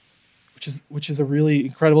 which is a really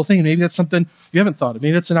incredible thing. And maybe that's something you haven't thought of.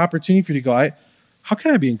 Maybe that's an opportunity for you to go, how can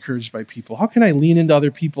I be encouraged by people? How can I lean into other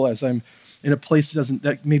people as I'm in a place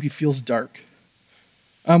that maybe feels dark?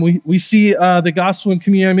 We see the gospel and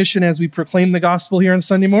community mission as we proclaim the gospel here on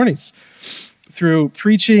Sunday mornings through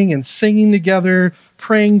preaching and singing together,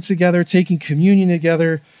 praying together, taking communion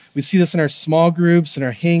together. We see this in our small groups, in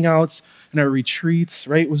our hangouts, in our retreats,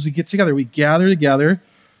 right? As we get together, we gather together,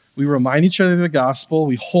 we remind each other of the gospel,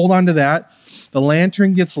 we hold on to that, the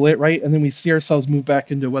lantern gets lit, right? And then we see ourselves move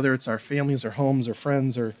back into whether it's our families, our homes, our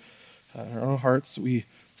friends, or our own hearts. We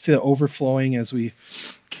see that overflowing as we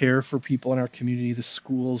care for people in our community, the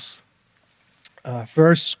schools. For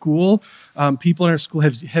our school, people in our school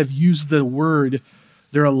have used the word,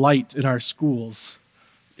 they're a light in our schools,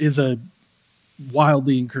 is a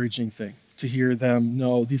wildly encouraging thing to hear them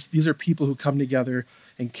know these are people who come together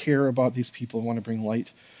and care about these people and want to bring light.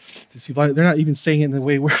 These people, they're not even saying it in the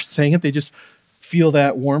way we're saying it. They just feel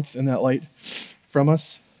that warmth and that light from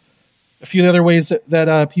us. A few other ways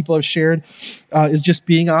that people have shared is just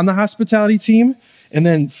being on the hospitality team and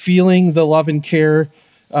then feeling the love and care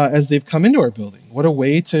as they've come into our building. What a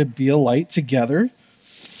way to be a light together.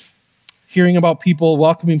 Hearing about people,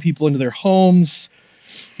 welcoming people into their homes,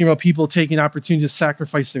 hearing about people taking opportunity to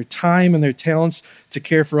sacrifice their time and their talents to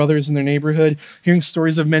care for others in their neighborhood. Hearing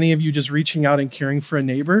stories of many of you just reaching out and caring for a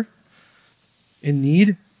neighbor in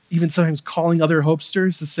need. Even sometimes calling other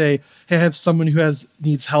Hopesters to say, hey, I have someone who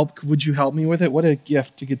needs help. Would you help me with it? What a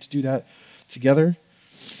gift to get to do that together.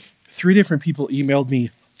 3 different people emailed me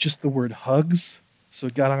just the word hugs. So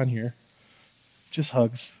it got on here. Just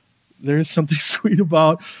hugs. There is something sweet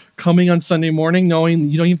about coming on Sunday morning knowing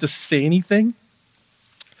you don't even have to say anything.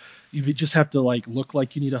 You just have to look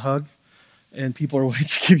like you need a hug, and people are willing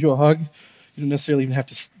to give you a hug. You don't necessarily even have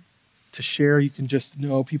to share. You can just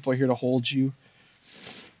know people are here to hold you.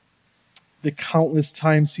 The countless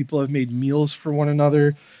times people have made meals for one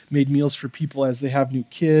another, made meals for people as they have new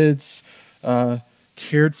kids,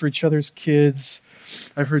 cared for each other's kids.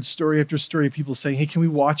 I've heard story after story of people saying, hey, can we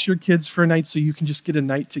watch your kids for a night so you can just get a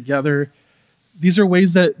night together? These are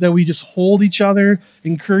ways that we just hold each other,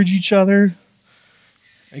 encourage each other,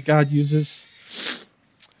 that God uses.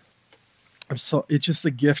 It's just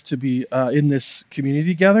a gift to be in this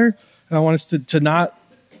community together. And I want us to not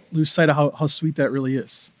lose sight of how sweet that really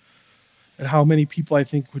is. And how many people I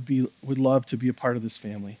think would love to be a part of this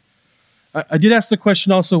family. I did ask the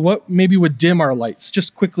question also, what maybe would dim our lights?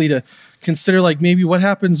 Just quickly to consider maybe what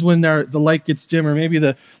happens when the light gets dim, or maybe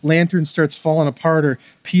the lantern starts falling apart, or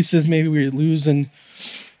pieces, maybe we're losing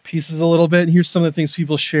pieces a little bit. And here's some of the things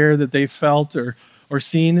people share that they felt or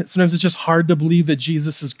seen. Sometimes it's just hard to believe that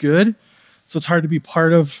Jesus is good. So it's hard to be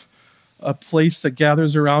part of a place that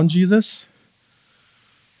gathers around Jesus.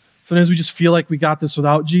 Sometimes we just feel like we got this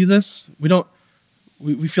without Jesus. We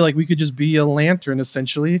feel like we could just be a lantern,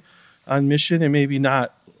 essentially, on mission and maybe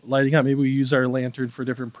not lighting up. Maybe we use our lantern for a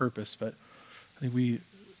different purpose, but I think we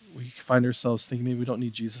find ourselves thinking maybe we don't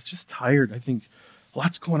need Jesus. Just tired. I think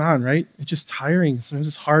lots going on, right? It's just tiring. Sometimes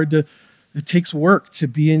it's hard it takes work to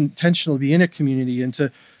be intentional, to be in a community, and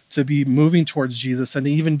to be moving towards Jesus, and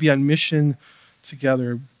to even be on mission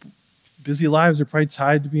together. Busy lives are probably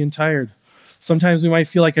tied to being tired. Sometimes we might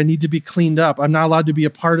feel like I need to be cleaned up. I'm not allowed to be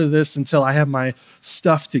a part of this until I have my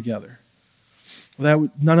stuff together.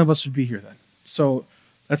 Well, none of us would be here then. So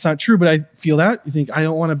that's not true, but I feel that. You think, I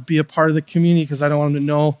don't want to be a part of the community because I don't want them to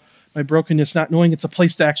know my brokenness, not knowing it's a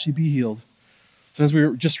place to actually be healed. Sometimes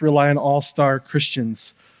we just rely on all-star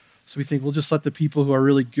Christians. So we think we'll just let the people who are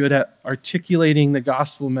really good at articulating the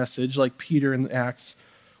gospel message, like Peter in Acts,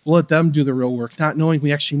 we'll let them do the real work, not knowing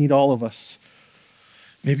we actually need all of us.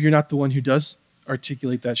 Maybe you're not the one who does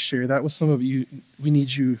articulate that, share that with some of you. We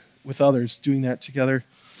need you with others doing that together.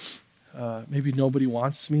 Maybe nobody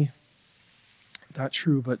wants me. Not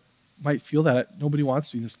true, but might feel that nobody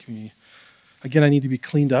wants me in this community. Again, I need to be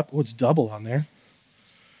cleaned up. Oh, it's double on there.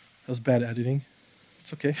 That was bad editing.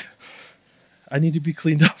 It's okay. I need to be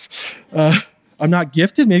cleaned up. I'm not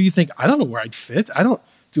gifted. Maybe you think, I don't know where I'd fit. I don't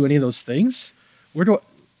do any of those things. Where do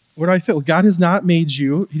I fit? Well, God has not made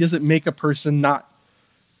you. He doesn't make a person not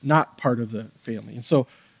part of the family. And so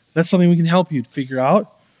that's something we can help you figure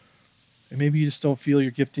out. And maybe you just don't feel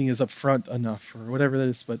your gifting is up front enough or whatever that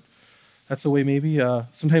is, but that's a way maybe.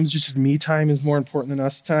 Sometimes just me time is more important than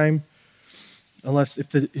us time. Unless if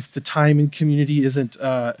the time in community isn't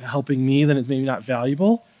helping me, then it's maybe not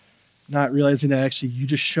valuable. Not realizing that actually you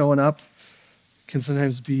just showing up can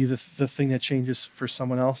sometimes be the thing that changes for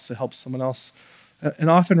someone else, to help someone else. And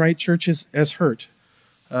often, right, church has hurt.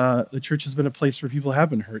 The church has been a place where people have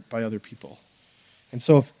been hurt by other people. And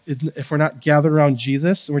so if we're not gathered around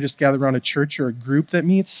Jesus, and we're just gathered around a church or a group that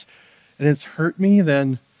meets, and it's hurt me,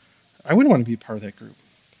 then I wouldn't want to be a part of that group.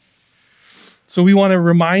 So we want to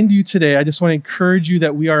remind you today, I just want to encourage you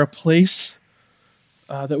that we are a place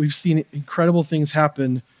that we've seen incredible things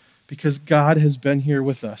happen because God has been here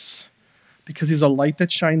with us. Because he's a light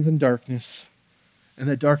that shines in darkness, and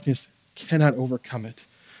that darkness cannot overcome it.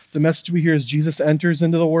 The message we hear is Jesus enters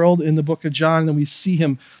into the world in the book of John, and we see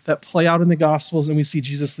him that play out in the Gospels, and we see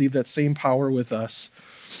Jesus leave that same power with us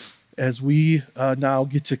as we now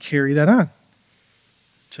get to carry that on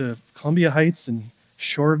to Columbia Heights and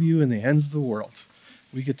Shoreview and the ends of the world.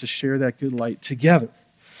 We get to share that good light together.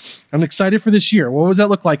 I'm excited for this year. What would that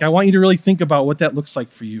look like? I want you to really think about what that looks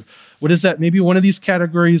like for you. What is that? Maybe one of these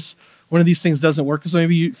categories, one of these things doesn't work. So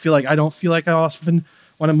maybe you feel like I don't feel like I often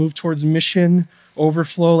want to move towards mission,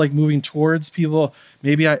 overflow, like moving towards people.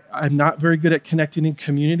 Maybe I'm not very good at connecting in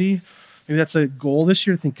community. Maybe that's a goal this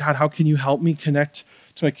year to think, God, how can you help me connect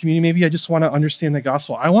to my community? Maybe I just want to understand the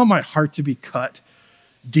gospel. I want my heart to be cut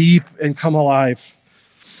deep and come alive.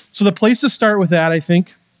 So the place to start with that, I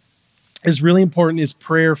think, is really important, is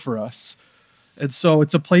prayer for us. And so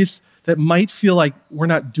it's a place that might feel like we're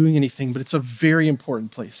not doing anything, but it's a very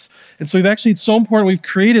important place. And so it's so important, we've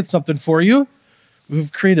created something for you.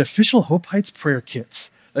 We've created official Hope Heights prayer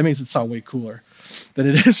kits. That makes it sound way cooler than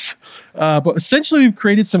it is. But essentially, we've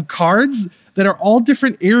created some cards that are all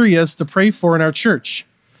different areas to pray for in our church.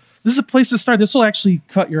 This is a place to start. This will actually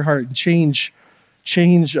cut your heart and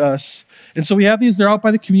change us. And so we have these. They're out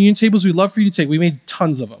by the communion tables. We'd love for you to take. We made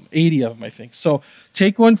tons of them, 80 of them, I think. So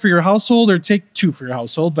take one for your household or take two for your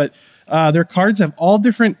household. But their cards have all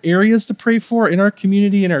different areas to pray for in our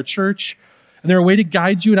community, in our church. And they're a way to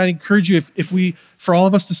guide you. And I'd encourage you, for all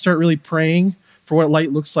of us to start really praying for what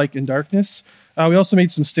light looks like in darkness. We also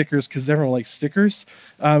made some stickers because everyone likes stickers.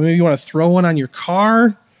 Maybe you want to throw one on your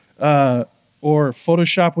car or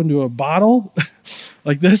Photoshop one to a bottle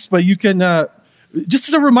like this. But you can, just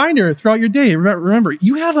as a reminder throughout your day, remember,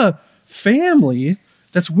 you have a family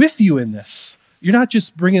that's with you in this. You're not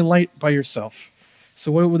just bringing light by yourself.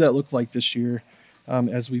 So what would that look like this year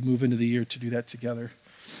as we move into the year to do that together?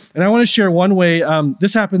 And I want to share one way.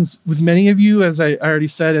 This happens with many of you, as I already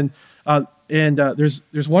said, and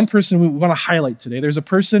there's one person we want to highlight today. There's a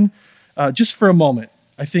person, just for a moment.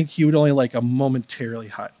 I think he would only like a momentary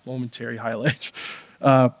highlight.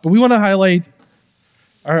 But we want to highlight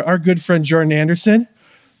our good friend Jordan Anderson.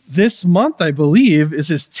 This month, I believe, is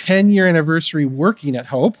his 10-year anniversary working at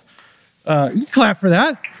Hope. You can clap for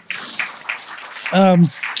that.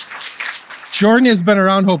 Jordan has been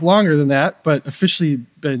around Hope longer than that, but officially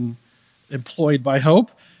been employed by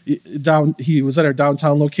Hope. He was at our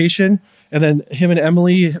downtown location, and then him and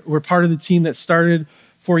Emily were part of the team that started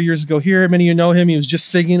 4 years ago here. Many of you know him. He was just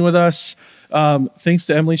singing with us. Thanks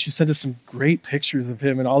to Emily, she sent us some great pictures of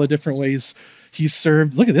him and all the different ways he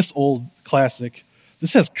served. Look at this old classic.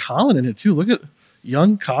 This has Colin in it too. Look at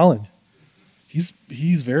young Colin. He's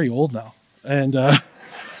very old now, and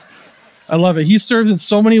I love it. He served in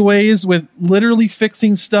so many ways with literally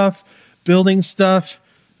fixing stuff, building stuff,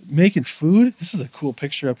 making food. This is a cool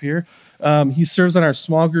picture up here. He serves on our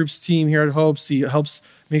small groups team here at Hope. He helps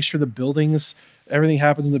make sure the buildings, everything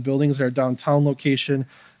happens in the buildings at our downtown location.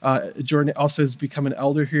 Jordan also has become an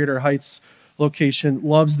elder here at our Heights location,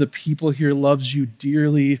 loves the people here, loves you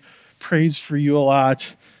dearly, prays for you a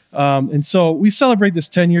lot. And so we celebrate this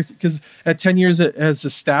 10 years because at 10 years as a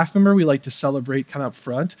staff member, we like to celebrate kind of up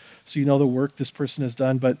front. So you know the work this person has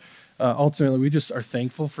done, but ultimately we just are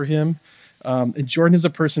thankful for him. And Jordan is a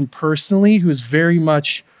person personally who is very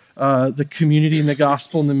much the community and the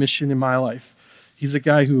gospel and the mission in my life. He's a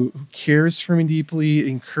guy who cares for me deeply,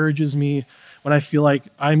 encourages me. When I feel like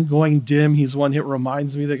I'm going dim, he's one that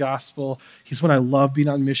reminds me of the gospel. He's one I love being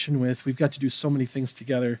on mission with. We've got to do so many things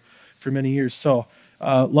together for many years. So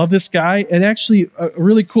love this guy. And actually,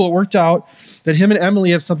 really cool, it worked out that him and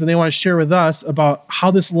Emily have something they want to share with us about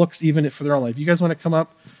how this looks even for their own life. You guys want to come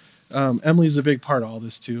up? Emily's a big part of all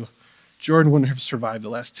this too. Jordan wouldn't have survived the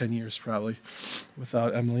last 10 years probably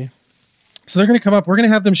without Emily. So they're going to come up. We're going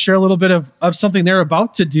to have them share a little bit of something they're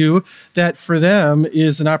about to do that for them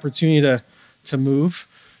is an opportunity to move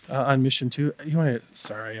on mission too.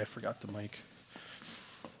 Sorry, I forgot the mic.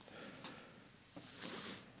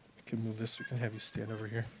 I can move this. We can have you stand over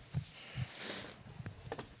here.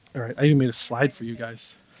 All right, I even made a slide for you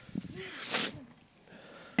guys.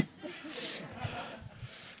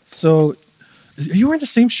 So, are you wearing the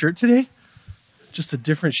same shirt today? Just a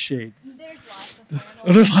different shade.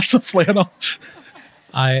 There's lots of flannel.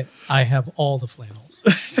 I have all the flannels.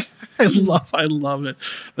 I love it.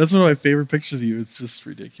 That's one of my favorite pictures of you. It's just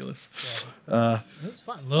ridiculous. That's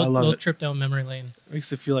fun. Little trip down memory lane.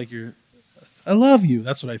 Makes it feel like I love you.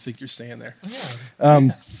 That's what I think you're saying there. Yeah.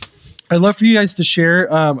 I'd love for you guys to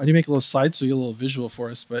share. I need to make a little slide so you get a little visual for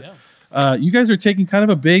us. But you guys are taking kind of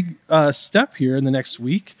a big step here in the next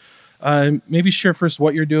week. Maybe share first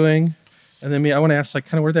what you're doing. And then I want to ask,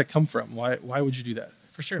 kind of where'd that come from? Why would you do that?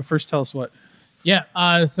 For sure. But first, tell us what.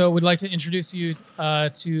 Yeah, so we'd like to introduce you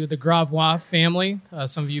to the Gravois family.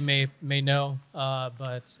 Some of you may know,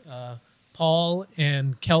 but Paul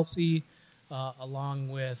and Kelsey, along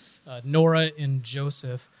with Nora and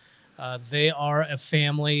Joseph, they are a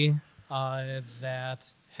family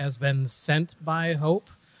that has been sent by Hope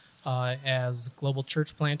as global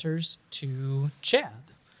church planters to Chad.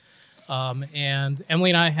 And Emily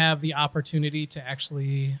and I have the opportunity to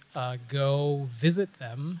actually go visit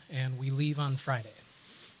them, and we leave on Friday.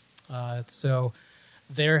 So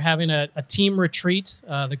they're having a team retreat.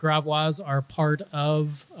 The Gravois are part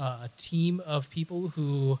of a team of people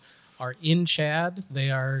who are in Chad.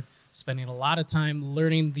 They are spending a lot of time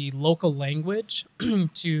learning the local language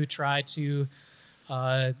to try to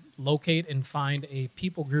locate and find a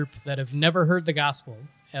people group that have never heard the gospel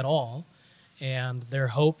at all. And their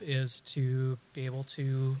hope is to be able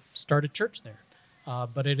to start a church there.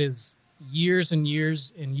 But it is years and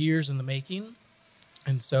years and years in the making.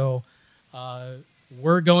 And so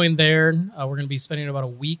we're going there. We're going to be spending about a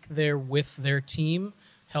week there with their team,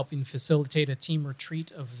 helping facilitate a team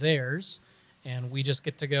retreat of theirs. And we just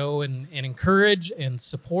get to go and encourage and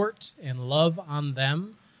support and love on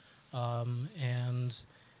them.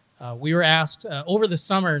 We were asked over the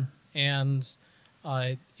summer, and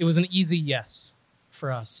it was an easy yes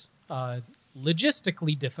for us.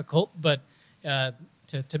 Logistically difficult, but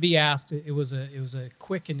to be asked, it was a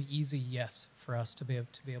quick and easy yes for us to be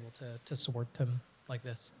able to support them like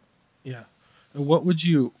this. Yeah. And what do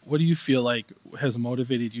you feel like has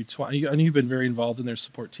motivated you I know you've been very involved in their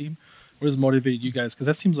support team. What has motivated you guys? Because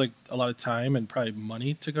that seems like a lot of time and probably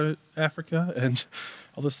money to go to Africa and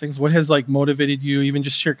all those things. What has motivated you? Even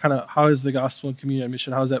just share kind of how is the gospel and community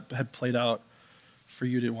mission? How has that had played out for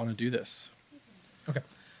you to want to do this? Okay.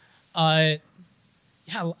 A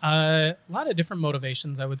lot of different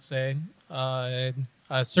motivations, I would say.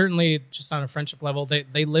 Certainly, just on a friendship level,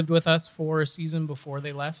 they lived with us for a season before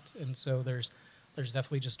they left, and so there's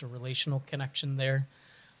definitely just a relational connection there.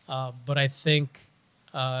 But I think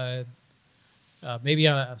maybe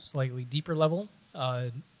on a slightly deeper level,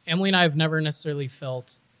 Emily and I have never necessarily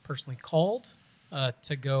felt personally called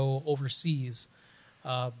to go overseas,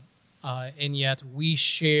 and yet we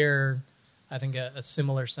share, I think, a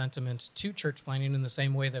similar sentiment to church planting in the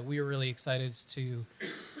same way that we were really excited to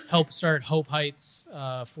help start Hope Heights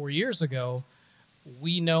 4 years ago.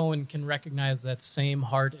 We know and can recognize that same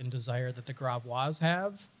heart and desire that the Gravois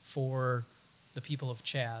have for the people of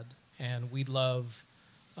Chad, and we'd love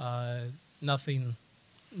nothing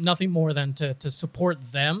more than to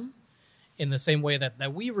support them in the same way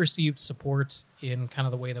that we received support in kind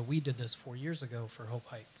of the way that we did this 4 years ago for Hope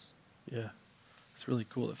Heights. Yeah, it's really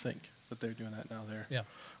cool to think that they're doing that now there. Yeah.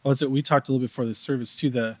 Well, we talked a little bit before the service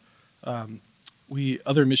too.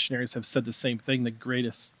 Other missionaries have said the same thing. The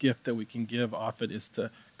greatest gift that we can give often is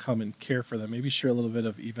to come and care for them. Maybe share a little bit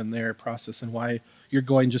of even their process and why you're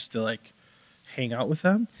going just to hang out with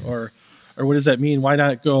them, or what does that mean? Why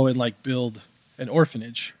not go and build an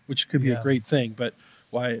orphanage, which could be a great thing, but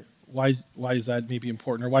why is that maybe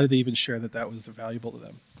important, or why did they even share that was valuable to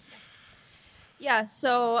them? Yeah,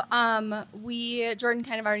 so Jordan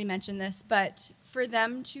kind of already mentioned this, but for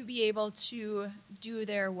them to be able to do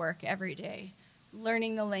their work every day,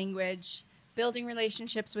 learning the language, building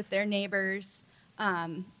relationships with their neighbors,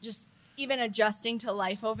 just even adjusting to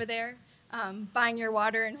life over there, buying your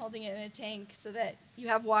water and holding it in a tank so that you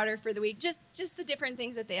have water for the week, just the different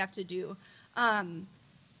things that they have to do.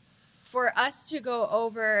 For us to go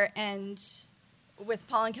over and with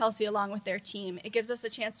Paul and Kelsey along with their team, it gives us a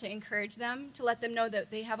chance to encourage them, to let them know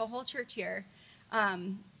that they have a whole church here.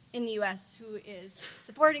 in the U.S. who is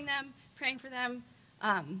supporting them, praying for them,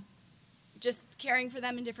 just caring for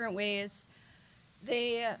them in different ways.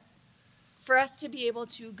 For us to be able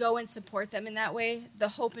to go and support them in that way, the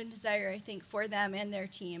hope and desire, I think, for them and their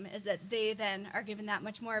team is that they then are given that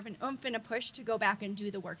much more of an oomph and a push to go back and do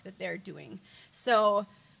the work that they're doing. So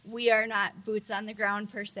we are not boots on the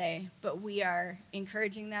ground per se, but we are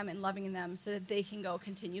encouraging them and loving them so that they can go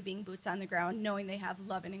continue being boots on the ground, knowing they have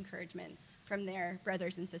love and encouragement from their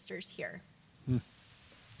brothers and sisters here.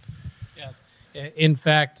 Yeah. In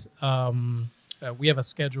fact, we have a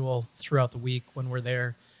schedule throughout the week when we're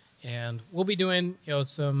there, and we'll be doing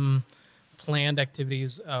some planned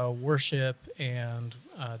activities, worship and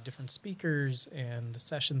different speakers and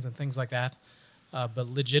sessions and things like that. But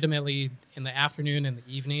legitimately, in the afternoon and the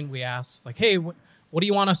evening, we ask, like, hey, what do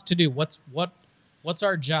you want us to do? What's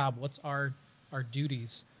our job? What's our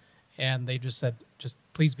duties? And they just said, just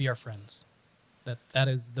please be our friends. That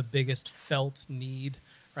is the biggest felt need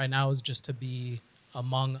right now, is just to be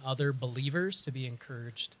among other believers, to be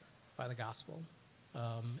encouraged by the gospel,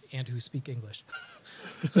 and who speak English.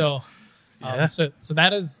 So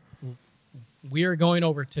that is, we are going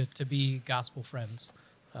over to be gospel friends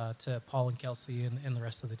to Paul and Kelsey and the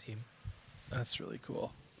rest of the team. That's really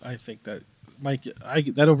cool. I think that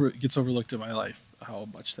gets overlooked in my life, how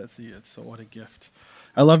much that's needed. So what a gift.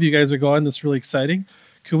 I love you guys are going. That's really exciting.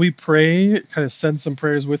 Could we pray, kind of send some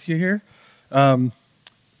prayers with you here?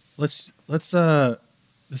 This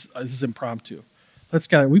is impromptu.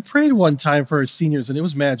 We prayed one time for our seniors, and it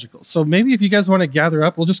was magical. So maybe if you guys want to gather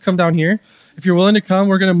up, we'll just come down here. If you're willing to come,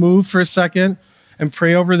 we're going to move for a second and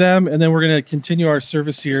pray over them, and then we're going to continue our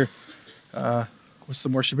service here with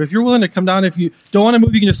some worship. If you're willing to come down, if you don't want to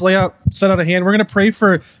move, you can just set out a hand. We're going to pray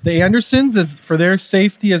for the Andersons for their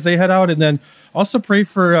safety as they head out, and then also pray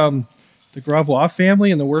for the Gravois family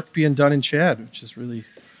and the work being done in Chad, which is really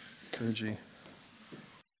encouraging.